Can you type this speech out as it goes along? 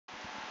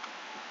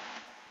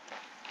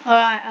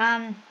Alright,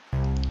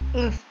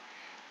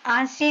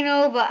 on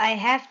Sino, but I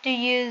have to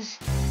use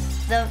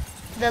the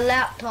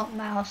laptop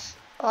mouse.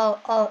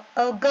 Oh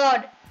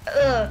god.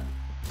 Ugh.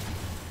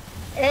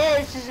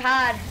 This is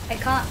hard. I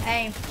can't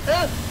aim.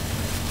 Ugh.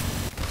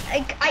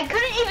 I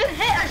couldn't even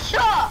hit a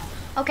shot.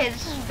 Okay,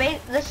 this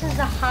is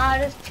the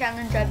hardest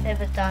challenge I've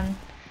ever done.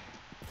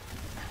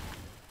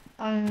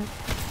 Ugh.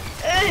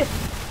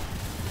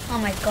 Oh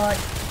my god.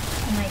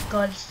 Oh my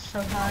god, this is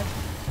so hard.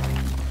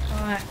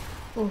 Alright.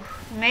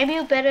 Maybe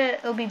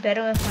it'll be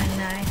better with my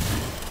knife.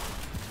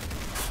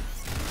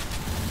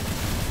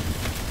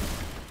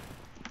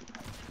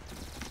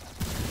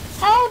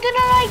 How did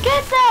I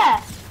get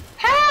that?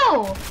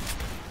 How?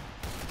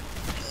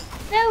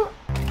 No.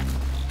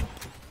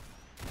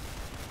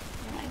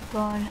 Oh my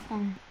god.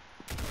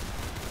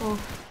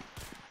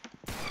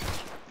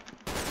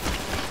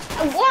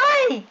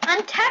 Why?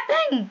 I'm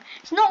tapping.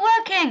 It's not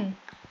working.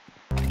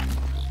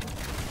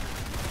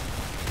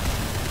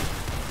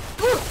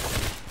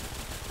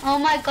 Oh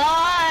my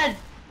god!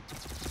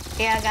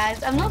 Yeah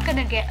guys, I'm not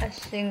gonna get a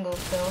single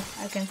kill,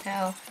 I can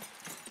tell.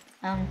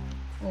 Oh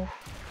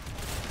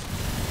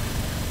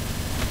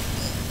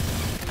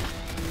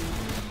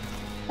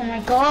my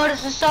god,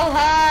 this is so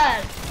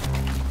hard!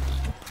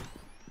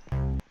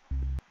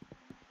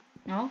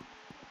 No?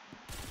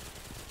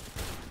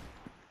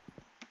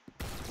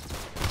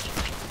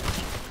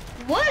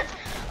 What?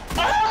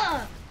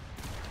 Ah!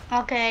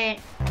 Okay.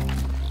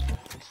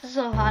 This is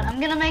so hard. I'm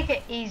gonna make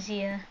it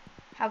easier.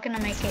 How can I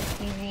make it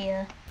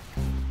easier?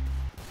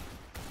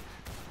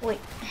 Wait,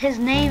 his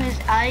name is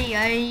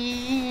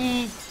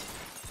Ai.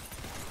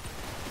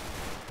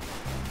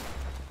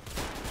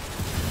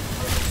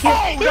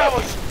 Oh, that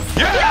was...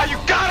 Yeah, you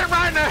got it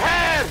right in the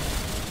head!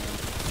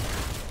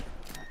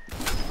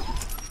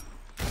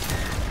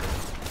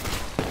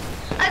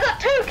 I got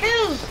 2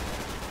 kills!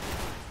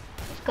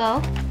 Let's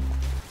go.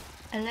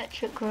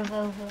 Electric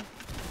revolver.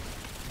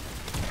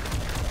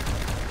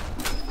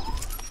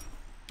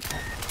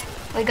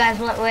 Wait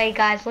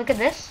guys, look at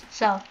this.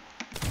 So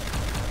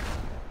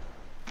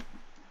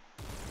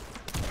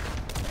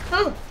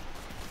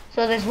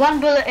there's 1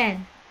 bullet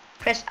in.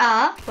 Press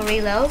R for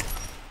reload.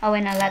 Oh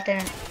wait, no, that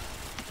didn't.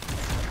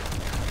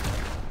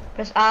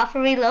 Press R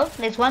for reload.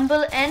 There's 1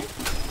 bullet in.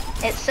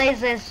 It says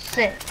there's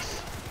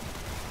 6.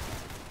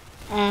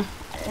 Oh,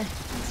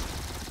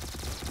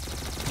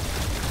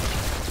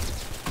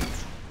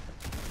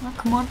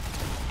 come on,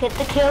 get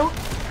the kill.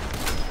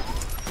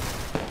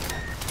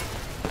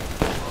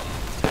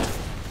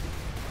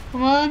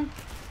 Come on.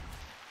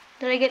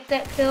 Did I get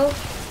that kill?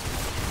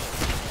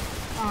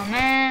 Oh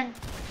man.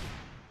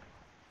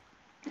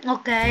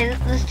 Okay,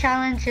 this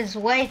challenge is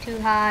way too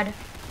hard.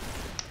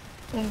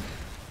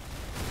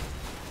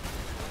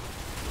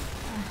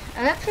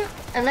 Electric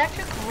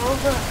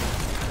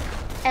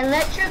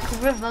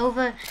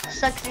revolver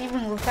sucks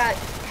even without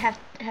have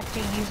to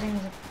using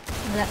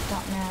the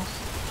laptop mouse.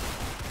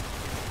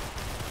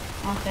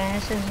 Okay,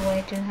 this is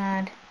way too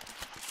hard.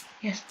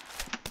 Yes.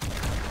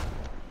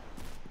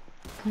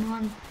 Come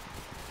on.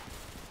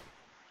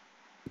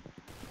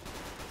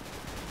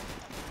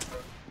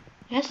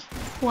 Yes.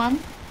 1,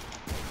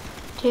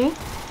 2,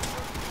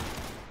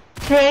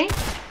 3.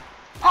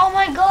 Oh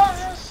my god,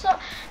 this is so...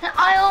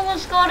 I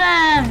almost got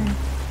him.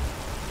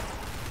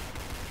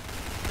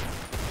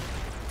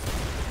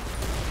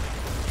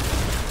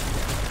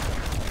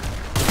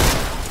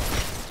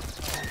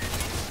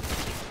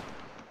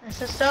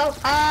 This is so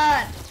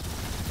hard.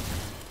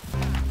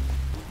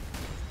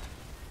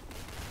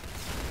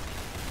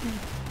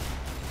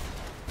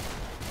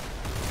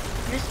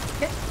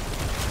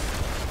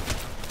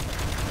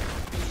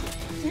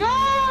 No!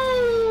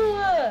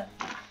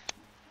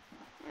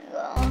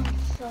 Oh,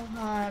 it's so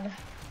hard.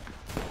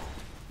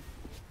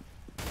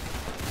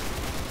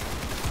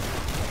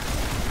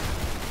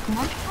 Come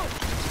on.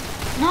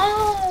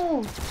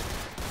 No!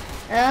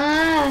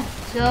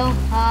 So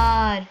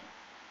hard.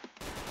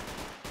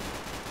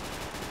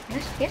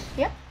 Yes,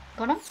 yep.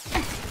 Got him.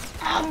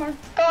 Oh my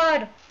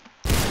god.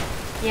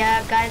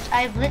 Yeah, guys,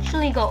 I've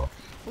literally got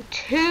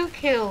 2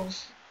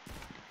 kills.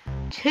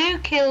 2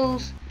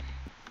 kills.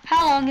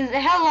 How long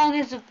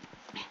is it?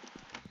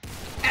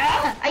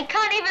 I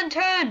can't even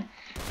turn.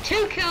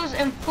 2 kills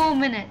in 4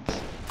 minutes.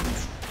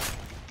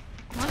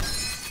 What?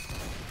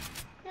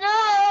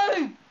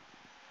 No!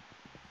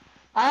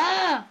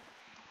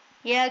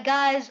 Yeah,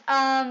 guys,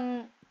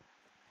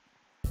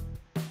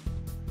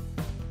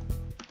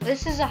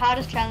 this is the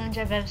hardest challenge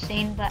I've ever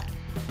seen, but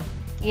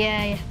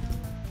yeah,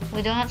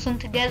 we're doing some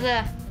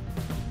together.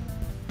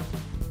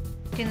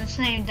 Doing the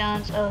same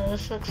dance. Oh,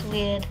 this looks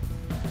weird.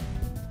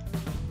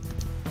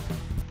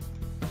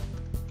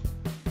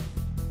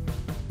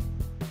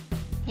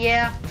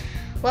 Yeah.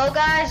 Well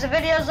guys, the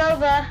video's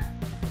over.